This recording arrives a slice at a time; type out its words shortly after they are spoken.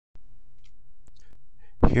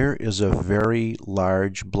Here is a very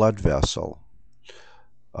large blood vessel.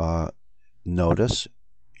 Notice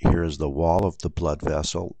here is the wall of the blood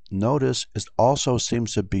vessel. Notice it also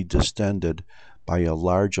seems to be distended by a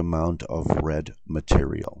large amount of red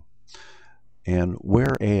material. And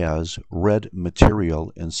whereas red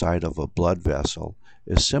material inside of a blood vessel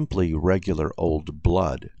is simply regular old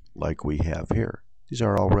blood like we have here. These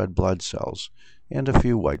are all red blood cells and a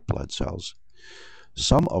few white blood cells.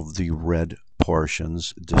 Some of the red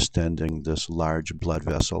portions distending this large blood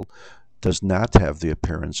vessel does not have the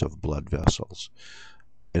appearance of blood vessels.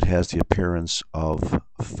 It has the appearance of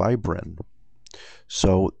fibrin.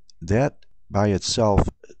 So that by itself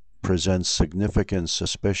presents significant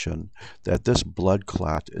suspicion that this blood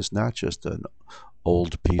clot is not just an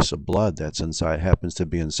old piece of blood that's inside, happens to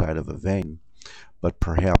be inside of a vein, but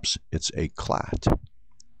perhaps it's a clot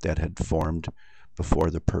that had formed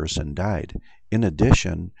before the person died. In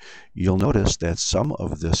addition, you'll notice that some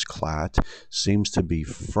of this clot seems to be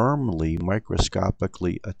firmly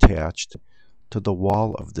microscopically attached to the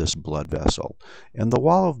wall of this blood vessel. And the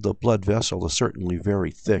wall of the blood vessel is certainly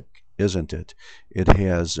very thick, isn't it? It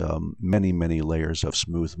has many, many layers of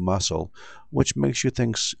smooth muscle, which makes you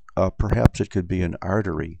think perhaps it could be an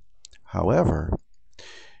artery. However,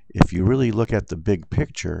 if you really look at the big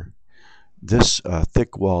picture, this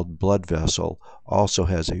thick-walled blood vessel also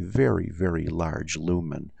has a very, very large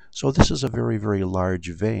lumen. So this is a very, very large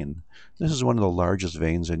vein. This is one of the largest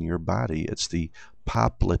veins in your body. It's the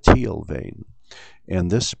popliteal vein. And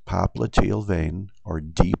this popliteal vein, or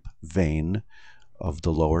deep vein of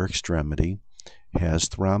the lower extremity, has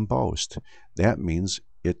thrombosed. That means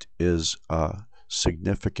it is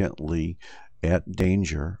significantly at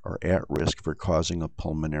danger or at risk for causing a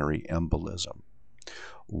pulmonary embolism.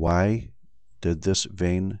 Why did this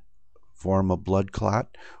vein form a blood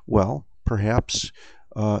clot? Well, perhaps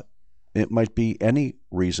it might be any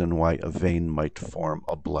reason why a vein might form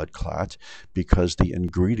a blood clot, because the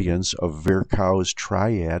ingredients of Virchow's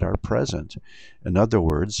triad are present. In other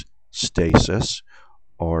words, stasis,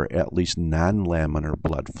 or at least non-laminar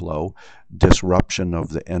blood flow, disruption of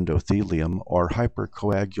the endothelium, or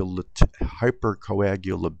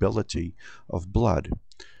hypercoagulability of blood.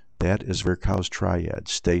 That is Virchow's triad: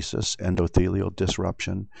 stasis, endothelial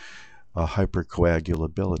disruption,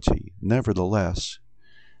 hypercoagulability. Nevertheless,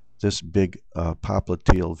 this big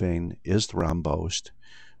popliteal vein is thrombosed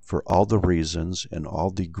for all the reasons and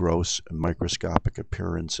all the gross microscopic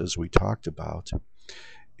appearances we talked about.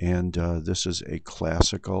 And this is a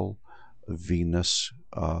classical venous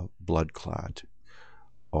blood clot,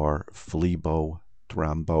 or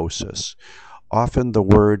phlebothrombosis. Often the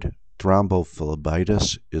word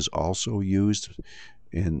thrombophlebitis is also used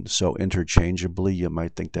so interchangeably you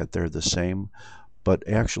might think that they're the same, but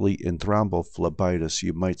actually in thrombophlebitis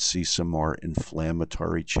you might see some more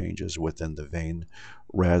inflammatory changes within the vein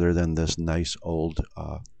rather than this nice old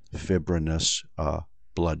fibrinous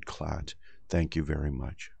blood clot. Thank you very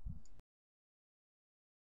much.